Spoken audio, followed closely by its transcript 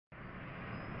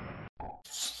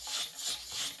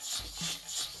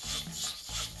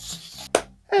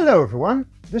Hello everyone,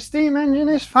 the steam engine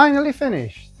is finally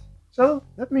finished. So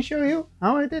let me show you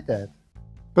how I did that.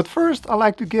 But first I'd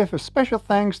like to give a special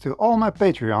thanks to all my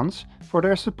Patreons for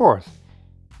their support.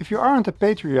 If you aren't a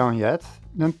Patreon yet,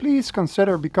 then please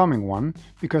consider becoming one,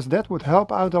 because that would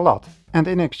help out a lot. And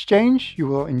in exchange you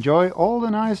will enjoy all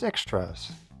the nice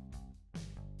extras.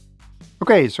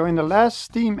 Okay, so in the last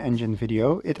steam engine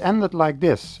video it ended like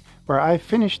this, where I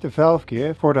finished the valve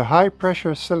gear for the high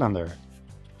pressure cylinder.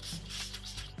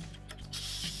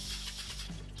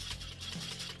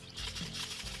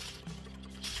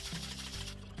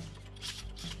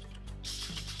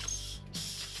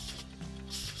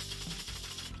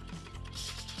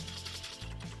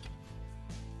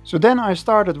 So then I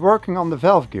started working on the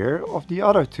valve gear of the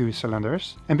other two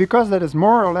cylinders, and because that is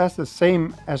more or less the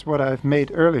same as what I've made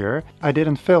earlier, I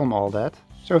didn't film all that.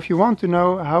 So if you want to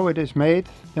know how it is made,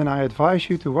 then I advise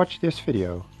you to watch this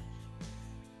video.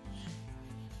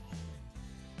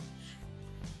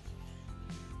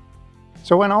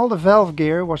 So when all the valve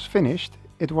gear was finished,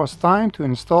 it was time to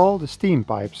install the steam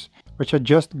pipes, which I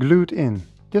just glued in.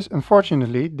 This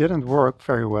unfortunately didn't work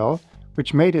very well,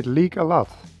 which made it leak a lot.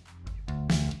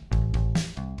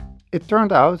 It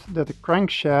turned out that the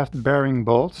crankshaft bearing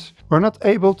bolts were not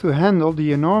able to handle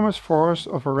the enormous force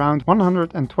of around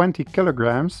 120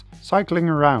 kilograms cycling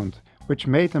around, which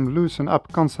made them loosen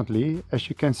up constantly, as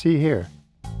you can see here.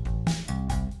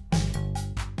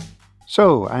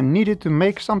 So I needed to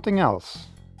make something else.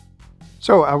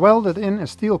 So I welded in a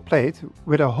steel plate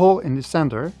with a hole in the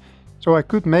center, so I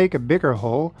could make a bigger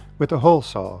hole with a hole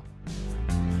saw.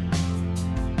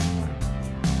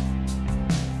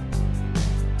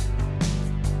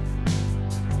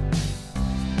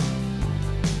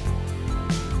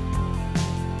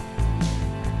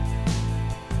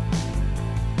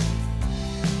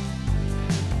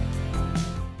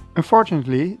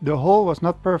 Unfortunately, the hole was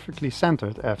not perfectly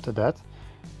centered after that,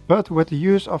 but with the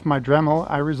use of my Dremel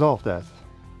I resolved that.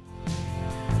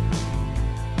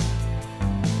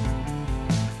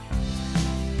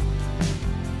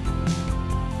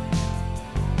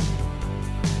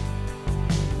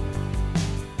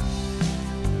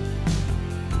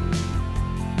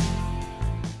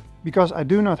 Because I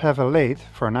do not have a lathe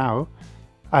for now,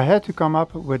 I had to come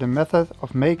up with a method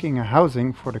of making a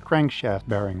housing for the crankshaft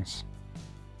bearings.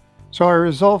 So I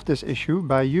resolved this issue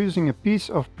by using a piece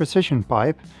of precision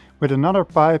pipe with another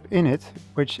pipe in it,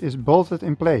 which is bolted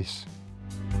in place.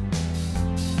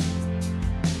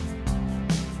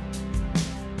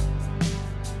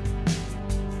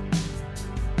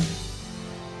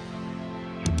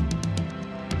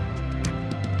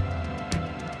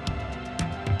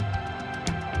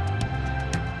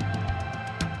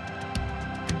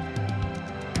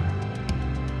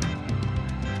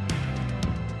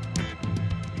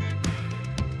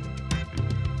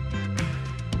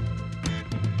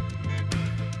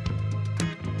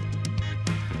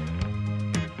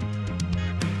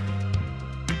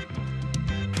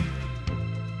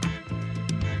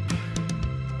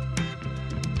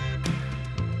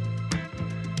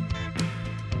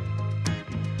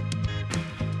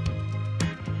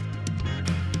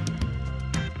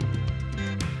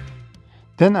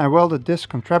 Then I welded this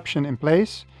contraption in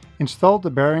place, installed the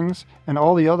bearings and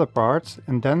all the other parts,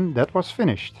 and then that was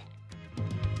finished.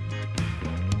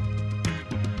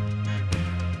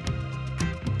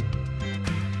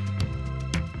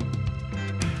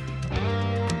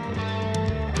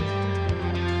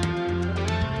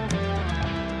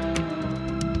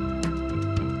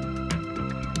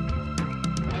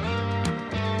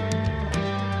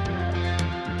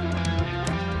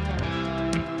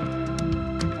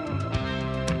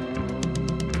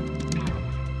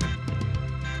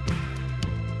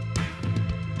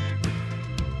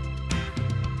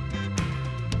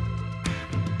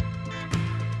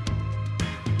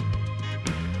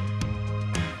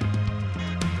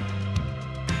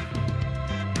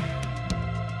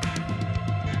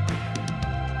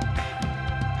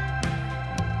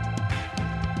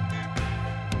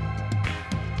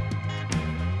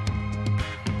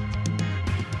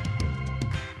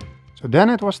 So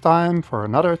then it was time for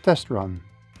another test run.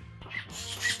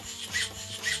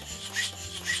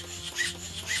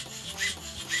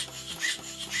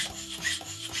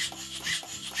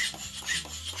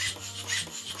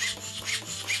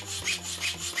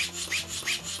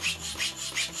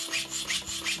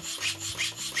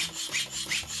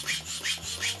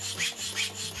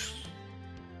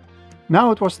 Now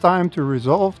it was time to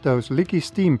resolve those leaky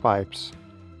steam pipes.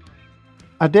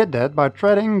 I did that by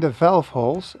threading the valve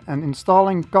holes and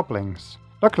installing couplings.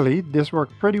 Luckily, this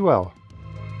worked pretty well.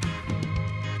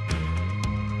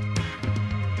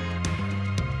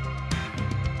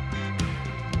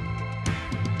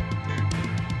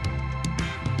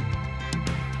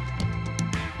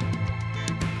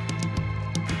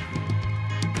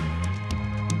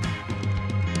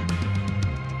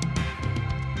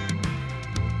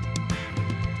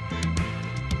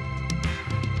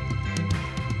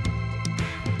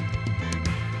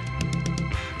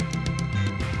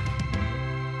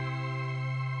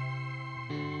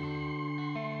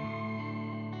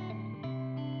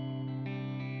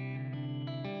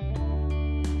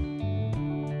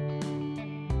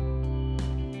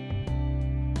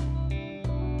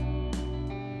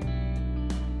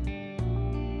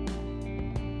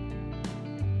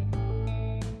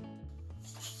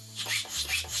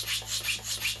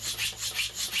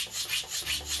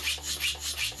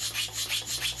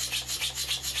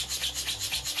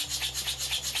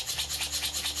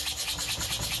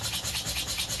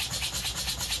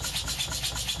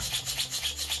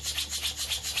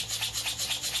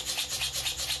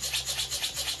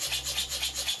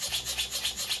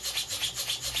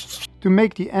 To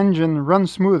make the engine run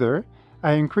smoother,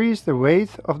 I increased the weight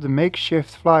of the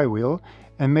makeshift flywheel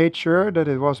and made sure that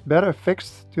it was better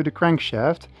fixed to the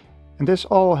crankshaft, and this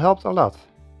all helped a lot.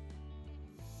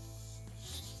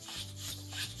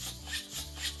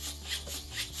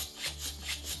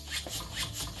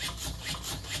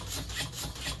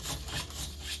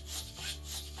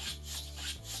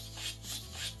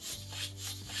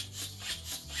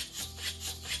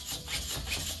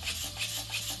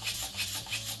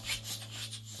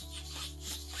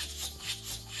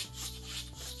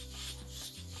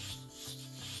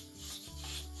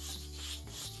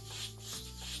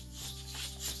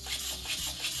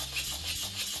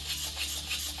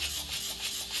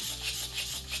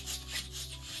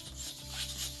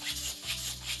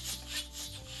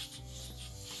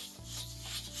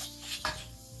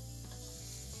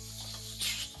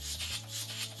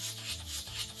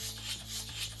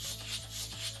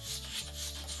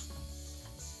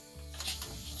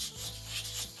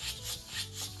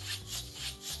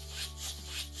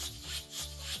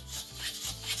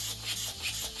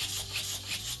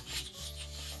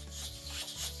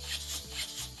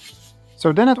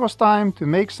 So then it was time to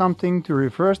make something to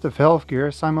reverse the valve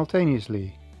gear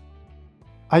simultaneously.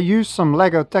 I used some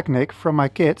Lego technique from my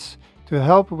kits to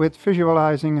help with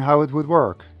visualizing how it would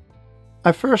work.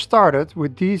 I first started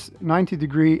with these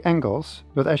 90-degree angles,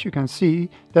 but as you can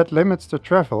see, that limits the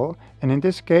travel, and in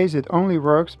this case it only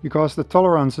works because the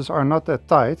tolerances are not that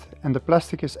tight and the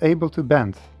plastic is able to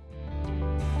bend.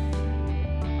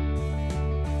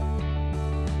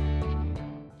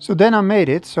 So then I made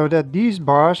it so that these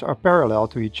bars are parallel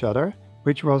to each other,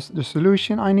 which was the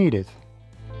solution I needed.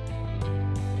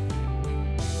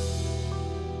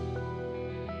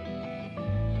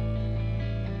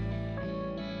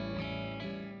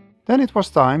 Then it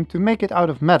was time to make it out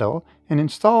of metal and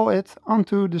install it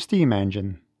onto the steam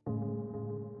engine.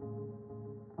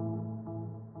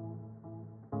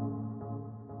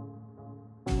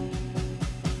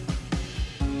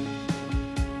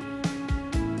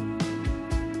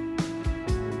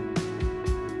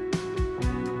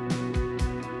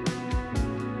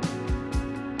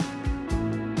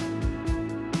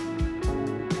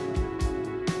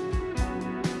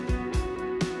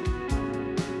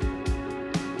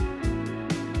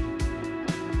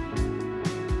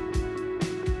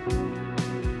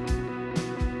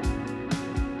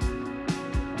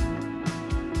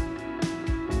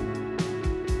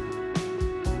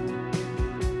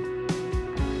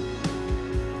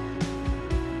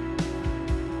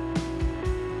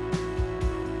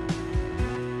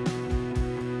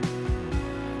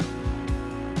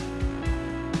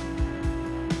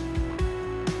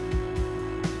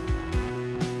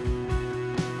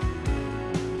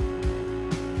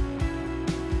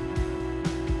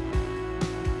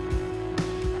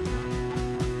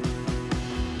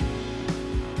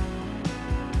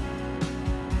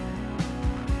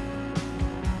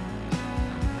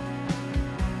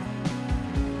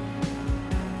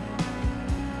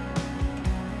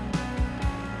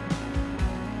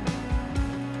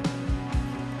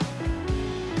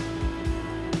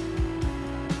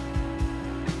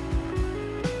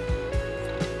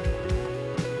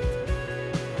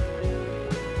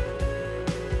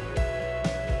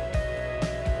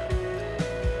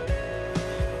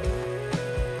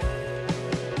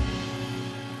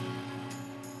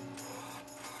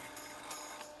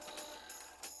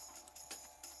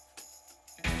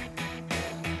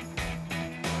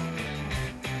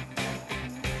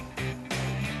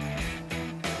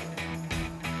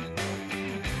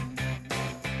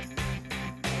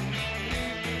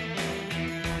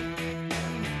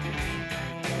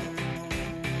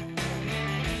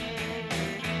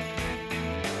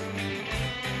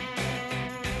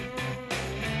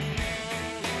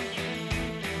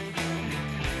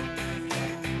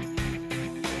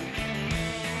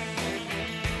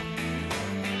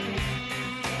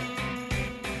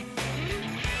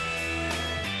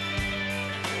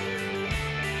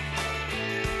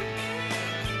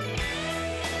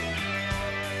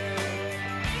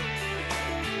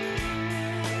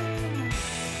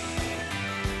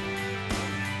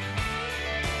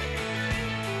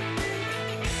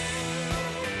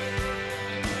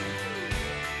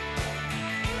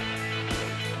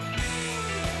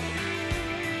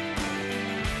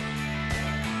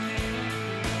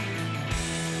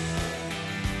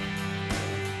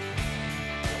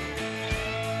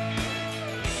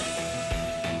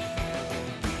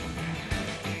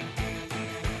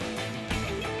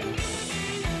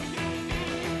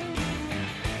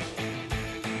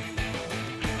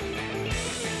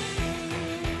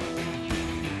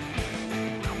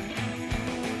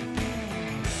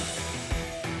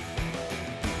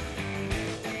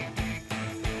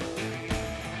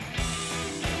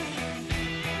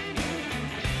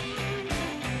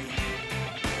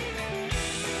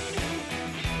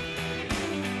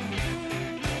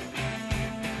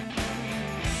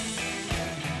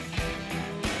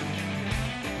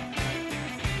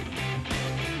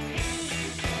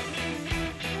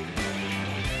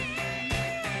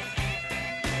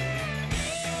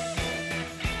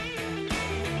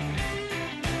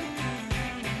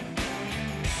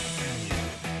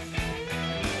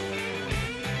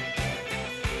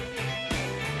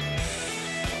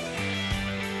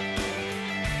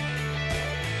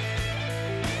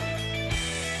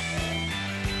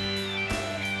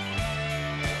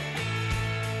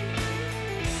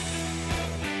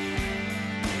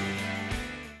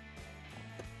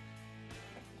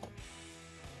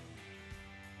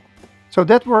 So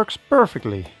that works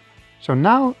perfectly. So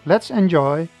now let's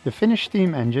enjoy the finished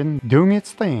steam engine doing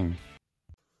its thing.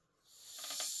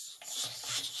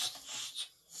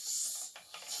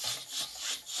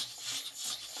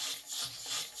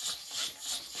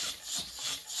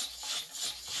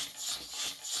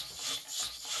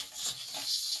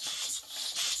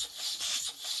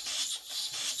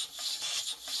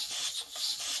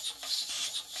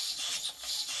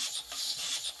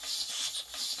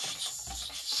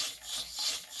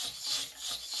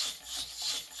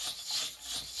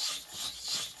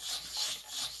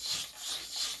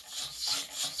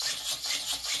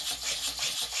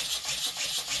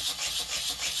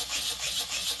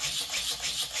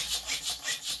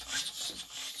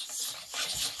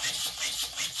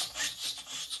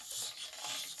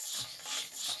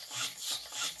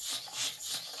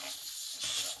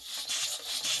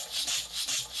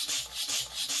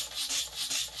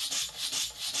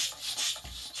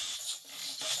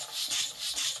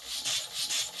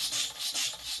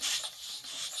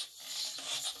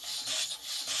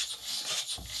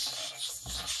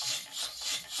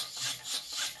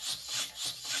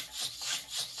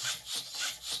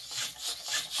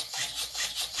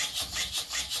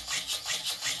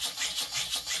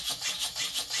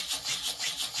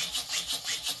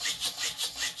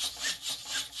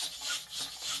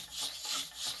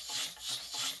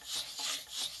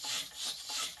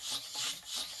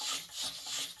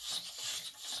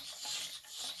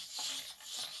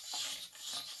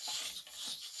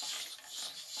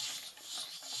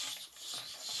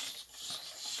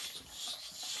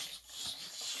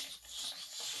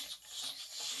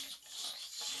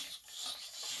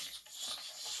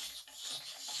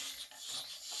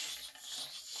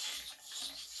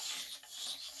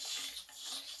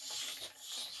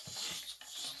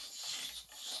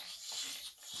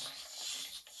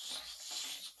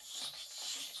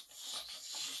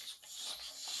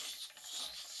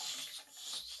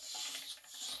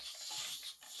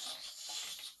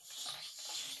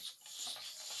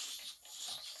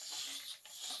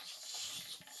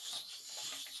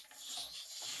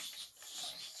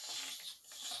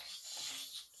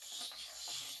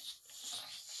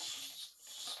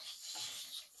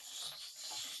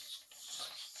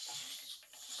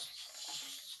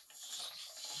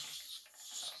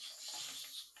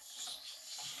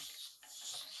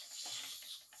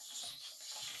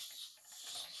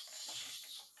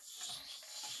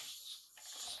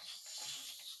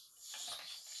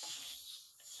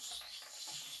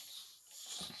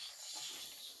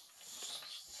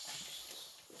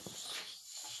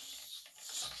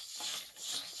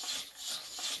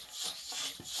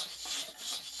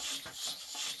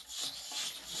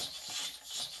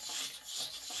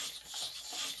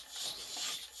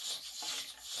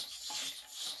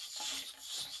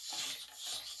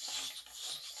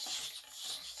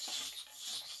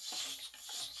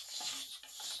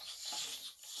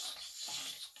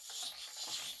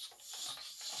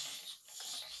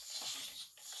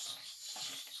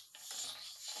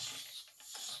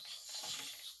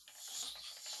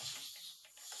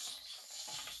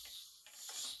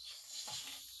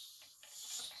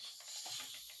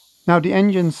 Now the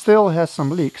engine still has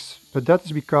some leaks, but that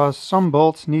is because some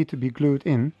bolts need to be glued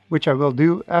in, which I will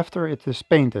do after it is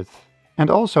painted. And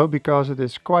also because it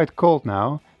is quite cold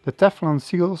now, the Teflon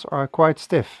seals are quite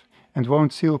stiff and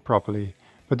won't seal properly.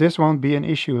 But this won't be an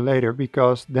issue later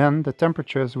because then the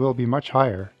temperatures will be much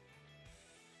higher.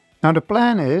 Now the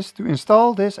plan is to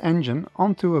install this engine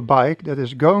onto a bike that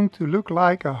is going to look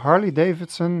like a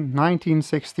Harley-Davidson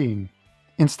 1916.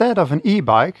 Instead of an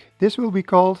e-bike, this will be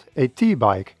called a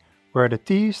T-bike, where the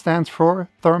T stands for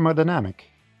thermodynamic.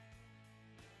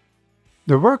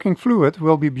 The working fluid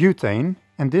will be butane,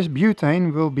 and this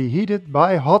butane will be heated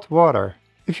by hot water.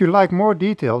 If you like more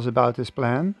details about this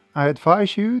plan, I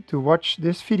advise you to watch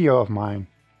this video of mine.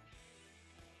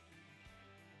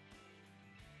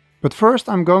 But first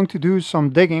I'm going to do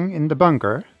some digging in the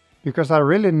bunker, because I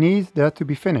really need that to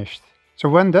be finished. So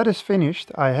when that is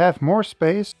finished, I have more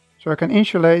space so I can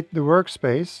insulate the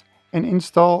workspace and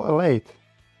install a lathe.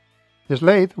 This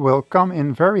lathe will come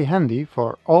in very handy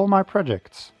for all my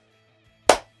projects.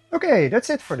 Okay, that's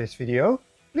it for this video.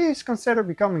 Please consider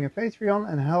becoming a Patreon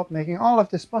and help making all of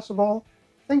this possible.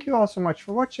 Thank you all so much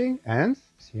for watching and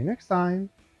see you next time.